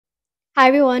Hi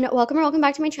everyone, welcome or welcome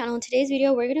back to my channel. In today's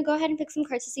video, we're going to go ahead and pick some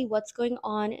cards to see what's going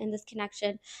on in this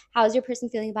connection. How is your person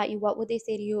feeling about you? What would they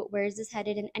say to you? Where is this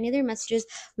headed? And any other messages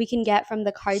we can get from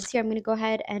the cards here. I'm going to go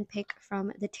ahead and pick from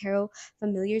the Tarot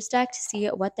Familiars deck to see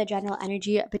what the general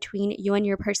energy between you and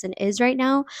your person is right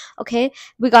now. Okay,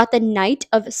 we got the Knight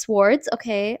of Swords.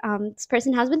 Okay, this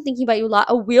person has been thinking about you a lot.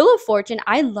 A Wheel of Fortune.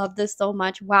 I love this so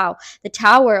much. Wow. The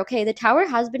Tower. Okay, the Tower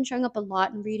has been showing up a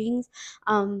lot in readings.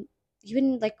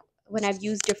 Even like when I've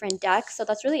used different decks. So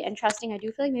that's really interesting. I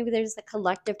do feel like maybe there's a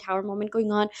collective tower moment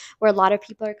going on where a lot of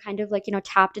people are kind of like,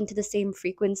 tapped into the same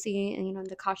frequency and,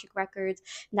 the Akashic records,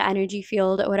 the energy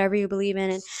field, whatever you believe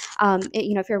in. And,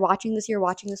 if you're watching this, you're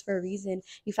watching this for a reason.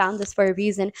 You found this for a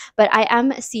reason. But I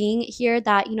am seeing here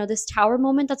that, this tower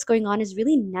moment that's going on is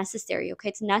really necessary. Okay.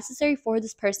 It's necessary for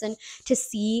this person to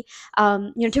see,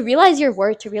 to realize your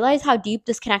worth, to realize how deep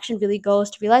this connection really goes,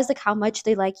 to realize like how much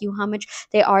they like you, how much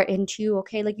they are into.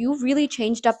 Okay, like you've really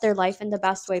changed up their life in the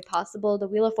best way possible. The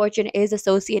Wheel of Fortune is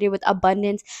associated with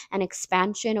abundance and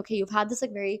expansion. Okay, you've had this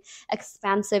like very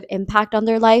expansive impact on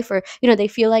their life, or they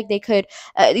feel like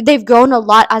they've grown a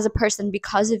lot as a person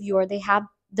because of you, or they have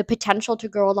the potential to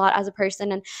grow a lot as a person,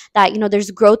 and that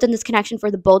there's growth in this connection for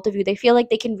the both of you. They feel like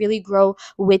they can really grow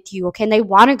with you. Okay, and they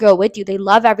want to grow with you. They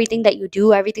love everything that you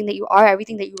do, everything that you are,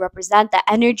 everything that you represent, the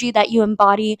energy that you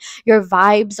embody, your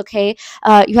vibes. Okay,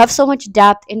 you have so much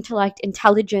depth, intellect,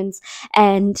 intelligence,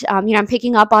 and I'm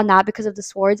picking up on that because of the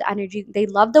Swords energy. They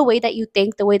love the way that you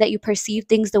think, the way that you perceive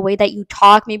things, the way that you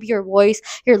talk, maybe your voice,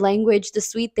 your language, the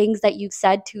sweet things that you've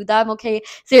said to them. Okay,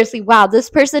 seriously, wow, this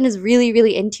person is really,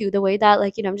 really into the way that,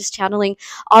 like, I'm just channeling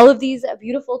all of these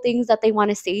beautiful things that they want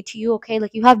to say to you. Okay,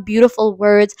 like you have beautiful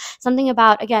words, something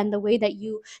about, again, the way that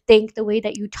you think, the way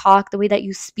that you talk, the way that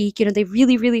you speak. They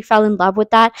really, really fell in love with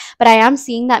that. But I am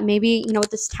seeing that maybe, with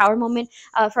this tower moment,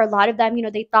 for a lot of them,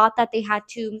 they thought that they had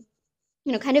to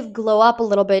kind of glow up a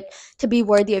little bit to be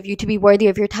worthy of you, to be worthy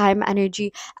of your time,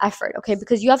 energy, effort. Okay,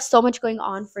 because you have so much going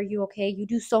on for you. Okay, you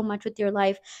do so much with your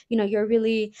life. You're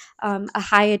really a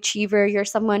high achiever. You're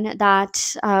someone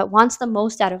that wants the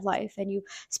most out of life, and you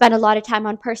spend a lot of time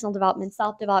on personal development,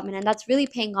 self-development, and that's really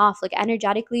paying off. Like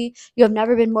energetically, you have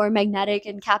never been more magnetic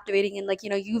and captivating, and like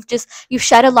you've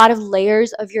shed a lot of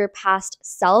layers of your past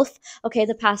self. Okay,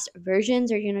 the past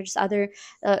versions, or just other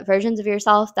versions of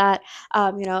yourself that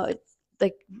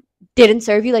like didn't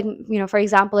serve you. Like, for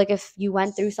example, like if you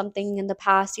went through something in the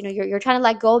past, you're trying to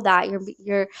let go of that.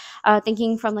 You're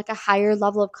thinking from like a higher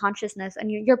level of consciousness,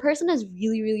 and your person has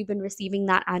really, really been receiving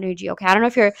that energy. Okay, I don't know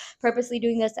if you're purposely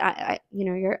doing this,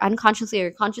 you're unconsciously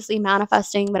or consciously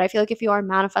manifesting, but I feel like if you are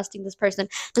manifesting this person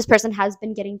has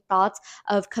been getting thoughts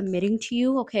of committing to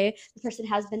you. Okay, the person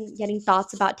has been getting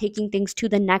thoughts about taking things to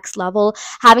the next level,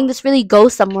 having this really go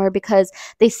somewhere, because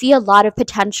they see a lot of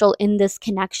potential in this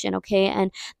connection. Okay,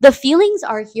 and the feelings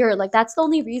are here. Like that's the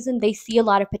only reason they see a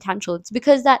lot of potential. It's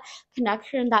because that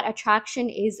connection, that attraction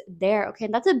is there. Okay,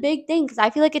 and that's a big thing, because I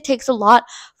feel like it takes a lot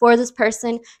for this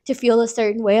person to feel a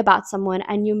certain way about someone,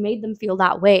 and you made them feel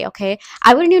that way. Okay,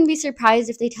 I wouldn't even be surprised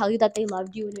if they tell you that they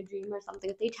loved you in a dream or something.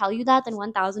 If they tell you that, then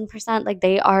 1000%, like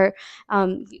they are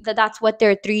that's what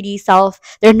their 3D self,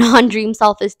 their non-dream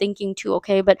self, is thinking too.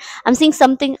 Okay, but I'm seeing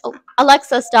something. Oh,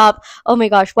 Alexa, stop. Oh my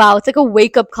gosh, wow, it's like a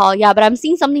wake-up call. Yeah, but I'm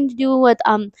seeing something to do with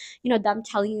them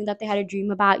telling you that they had a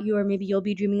dream about you, or maybe you'll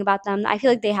be dreaming about them. I feel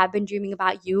like they have been dreaming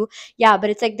about you. Yeah, but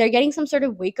it's like they're getting some sort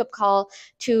of wake-up call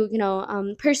to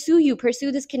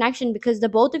pursue this connection, because the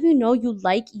both of you know you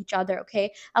like each other.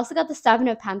 Okay, I also got the Seven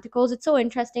of Pentacles. It's so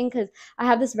interesting because I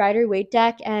have this Rider-Waite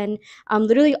deck, and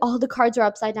literally all the cards are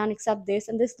upside down except this,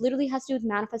 and this literally has to do with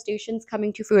manifestations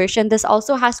coming to fruition. This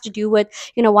also has to do with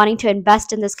wanting to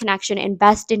invest in this connection,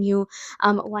 invest in you,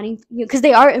 wanting you, because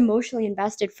they are emotionally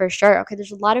invested for sure. Okay,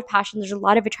 there's a lot of passion, there's a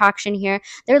lot of attraction here.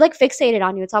 They're like fixated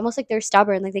on you. It's almost like they're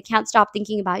stubborn, like they can't stop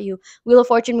thinking about you. Wheel of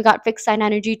Fortune, we got fixed sign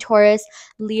energy: Taurus,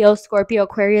 Leo, Scorpio,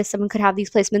 Aquarius. Someone could have these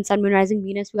placements: Sun, Moon, Rising,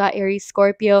 Venus. We got Aries,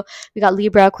 Scorpio. We got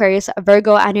Libra, Aquarius,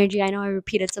 Virgo energy. I know I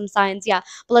repeated some signs, yeah,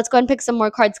 but let's go and pick some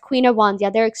more cards. Queen of Wands. Yeah,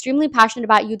 they're extremely passionate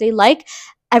about you. They like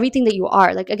everything that you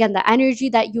are. Like, again, the energy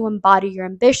that you embody. You're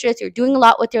ambitious, you're doing a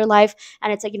lot with your life,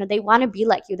 and it's like, they want to be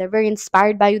like you. They're very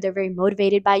inspired by you, they're very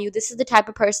motivated by you. This is the type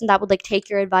of person that would like take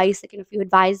your advice, like, if you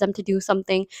advise them to do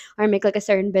something, or make like a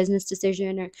certain business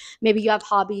decision, or maybe you have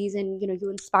hobbies and you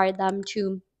inspired them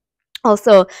to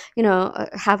also,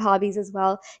 have hobbies as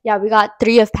well. Yeah, we got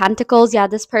Three of Pentacles. Yeah,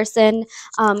 this person,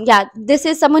 yeah, this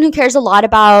is someone who cares a lot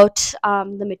about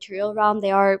the material realm.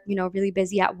 They are, really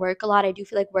busy at work a lot. I do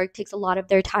feel like work takes a lot of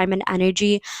their time and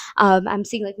energy. I'm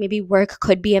seeing like maybe work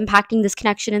could be impacting this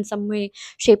connection in some way,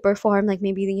 shape, or form. Like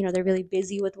maybe, they're really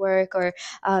busy with work, or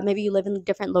maybe you live in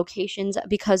different locations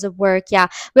because of work. Yeah,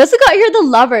 we also got here the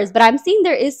Lovers, but I'm seeing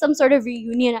there is some sort of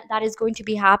reunion that is going to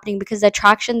be happening because the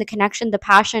attraction, the connection, the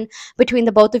passion between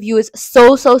the both of you is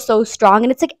so, so, so strong,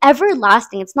 and it's like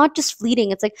everlasting. It's not just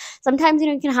fleeting. It's like sometimes,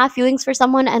 you can have feelings for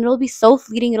someone and it'll be so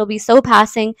fleeting, it'll be so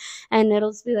passing, and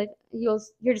it'll just be like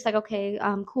you're just like, okay,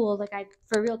 cool, like I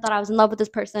for real thought I was in love with this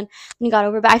person and you got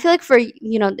over. But I feel like for,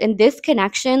 in this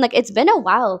connection, like it's been a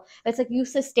while. It's like you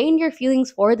sustained your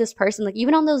feelings for this person, like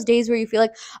even on those days where you feel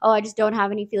like, oh, I just don't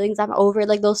have any feelings, I'm over,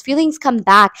 like those feelings come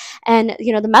back. And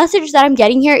the message that I'm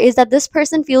getting here is that this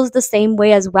person feels the same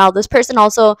way as well. This person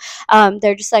also,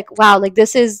 they're just like, wow, like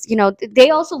this is, they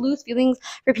also lose feelings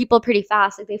for people pretty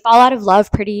fast. Like they fall out of love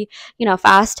pretty,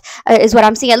 fast, is what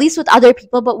I'm seeing, at least with other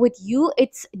people. But with you,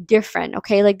 it's different,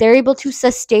 okay? Like they're able to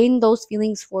sustain those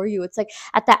feelings for you. It's like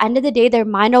at the end of the day, their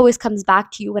mind always comes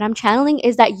back to you. What I'm channeling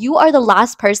is that you are the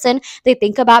last person they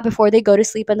think about before they go to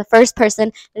sleep and the first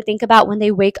person they think about when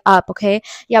they wake up, okay?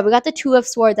 Yeah, we got the Two of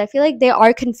Swords. I feel like they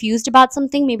are confused about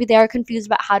something. Maybe they are confused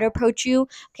about how to approach you,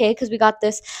 okay? Because we got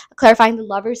this clarifying the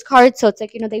Lovers card. So it's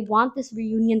like, they want this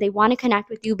reunion, they want to connect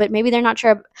with you, but maybe they're not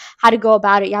sure how to go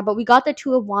about it. Yeah, but we got the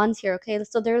Two of Wands here, okay?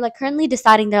 So they're like currently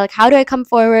deciding. They're like, how do I come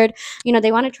forward?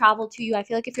 They want to travel to you. I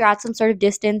feel like if you're at some sort of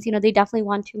distance, they definitely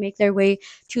want to make their way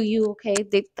to you, okay?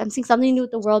 I'm seeing something to do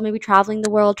with the world, maybe traveling the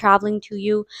world, traveling to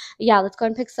you. Yeah, let's go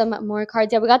and pick some more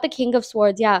cards. Yeah, we got the King of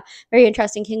Swords. Yeah, very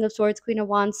interesting. King of Swords, Queen of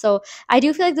Wands. So I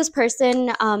do feel like this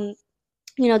person,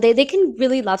 they can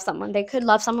really love someone. They could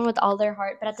love someone with all their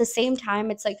heart, but at the same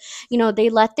time, it's like, they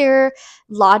let their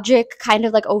logic kind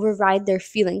of like override their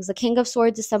feelings. The King of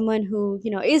Swords is someone who,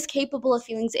 is capable of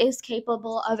feelings, is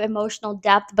capable of emotional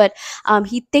depth, but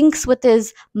he thinks with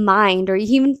his mind, or he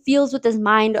even feels with his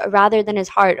mind rather than his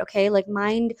heart, okay? Like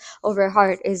mind over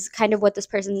heart is kind of what this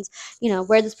person's,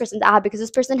 where this person's at, because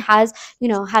this person has,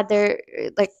 had their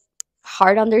like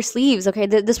heart on their sleeves, okay?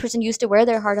 This person used to wear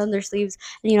their heart on their sleeves,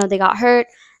 and they got hurt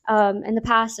in the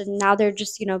past, and now they're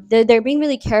just, they're being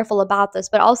really careful about this.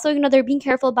 But also, they're being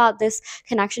careful about this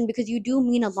connection because you do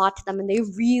mean a lot to them, and they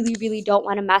really, really don't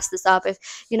want to mess this up. If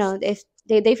if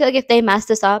they feel like if they mess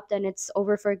this up, then it's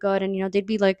over for good, and they'd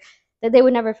be like that they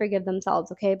would never forgive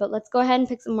themselves, okay? But let's go ahead and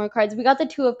pick some more cards. We got the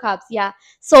Two of Cups. Yeah,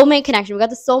 soulmate connection. We got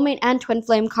the soulmate and twin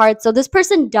flame card. So this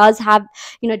person does have,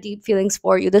 deep feelings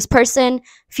for you. This person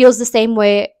feels the same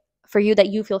way for you that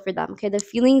you feel for them, okay? The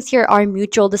feelings here are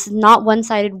mutual. This is not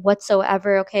one-sided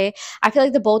whatsoever, okay? I feel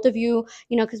like the both of you,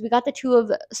 because we got the Two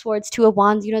of Swords, Two of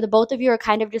Wands, the both of you are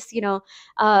kind of just, you're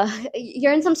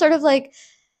in some sort of like,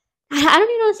 I don't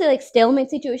even want to say like stalemate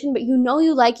situation, but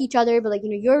you like each other, but like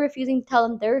you're refusing to tell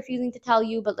them, they're refusing to tell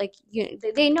you, but like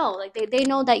they know, like they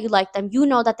know that you like them,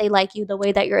 that they like you, the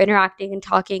way that you're interacting and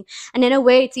talking, and in a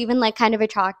way it's even like kind of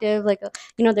attractive, like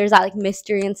there's that like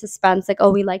mystery and suspense, like, oh,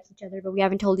 we like each other but we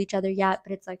haven't told each other yet,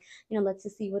 but it's like let's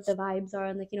just see what the vibes are,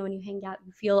 and like when you hang out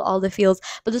you feel all the feels,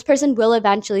 but this person will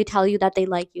eventually tell you that they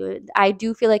like you. I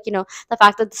do feel like the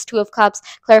fact that this Two of Cups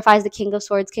clarifies the King of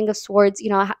Swords. King of Swords,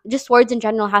 just swords in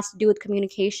general has to do with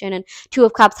communication, and Two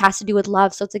of Cups has to do with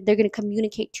love. So it's like they're going to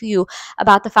communicate to you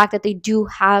about the fact that they do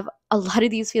have a lot of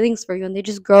these feelings for you, and they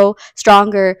just grow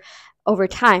stronger over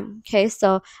time, okay?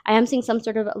 So I am seeing some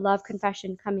sort of love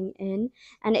confession coming in,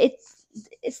 and it's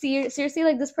seriously,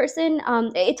 like this person,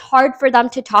 it's hard for them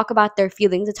to talk about their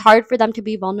feelings, it's hard for them to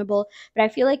be vulnerable, but I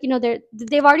feel like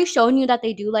they've already shown you that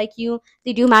they do like you,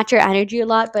 they do match your energy a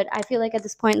lot, but I feel like at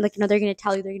this point, like they're going to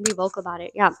tell you, they're going to be vocal about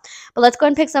it. Yeah, but let's go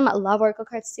and pick some love oracle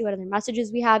cards to see what other messages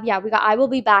we have. Yeah, we got I will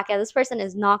be back. Yeah, this person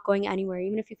is not going anywhere,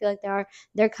 even if you feel like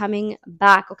they're coming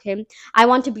back, okay? I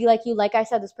want to be like you. Like I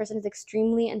said, this person is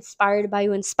extremely inspired by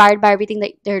you, inspired by everything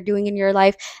that they're doing in your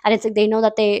life, and it's like they know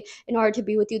that in order to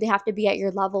be with you, they have to be at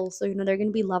your level. So they're going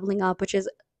to be leveling up, which is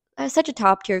such a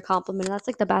top tier compliment. That's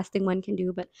like the best thing one can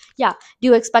do. But yeah,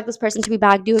 do expect this person to be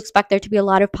back. Do expect there to be a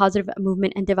lot of positive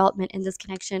movement and development in this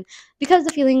connection, because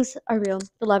the feelings are real,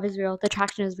 the love is real, the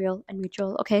attraction is real and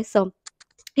mutual, okay? So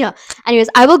yeah, anyways,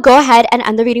 I will go ahead and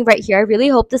end the reading right here. I really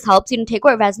hope this helps. Take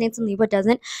what resonates and leave what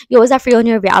doesn't. You always have free will in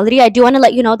your reality. I do want to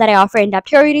let you know that I offer in-depth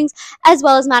tarot readings as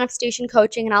well as manifestation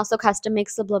coaching, and also custom made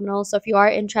subliminals. So if you are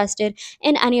interested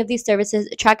in any of these services,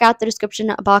 check out the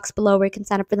description box below where you can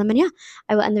sign up for them. And yeah,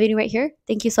 I will end the reading right here.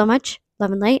 Thank you so much.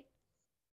 Love and light.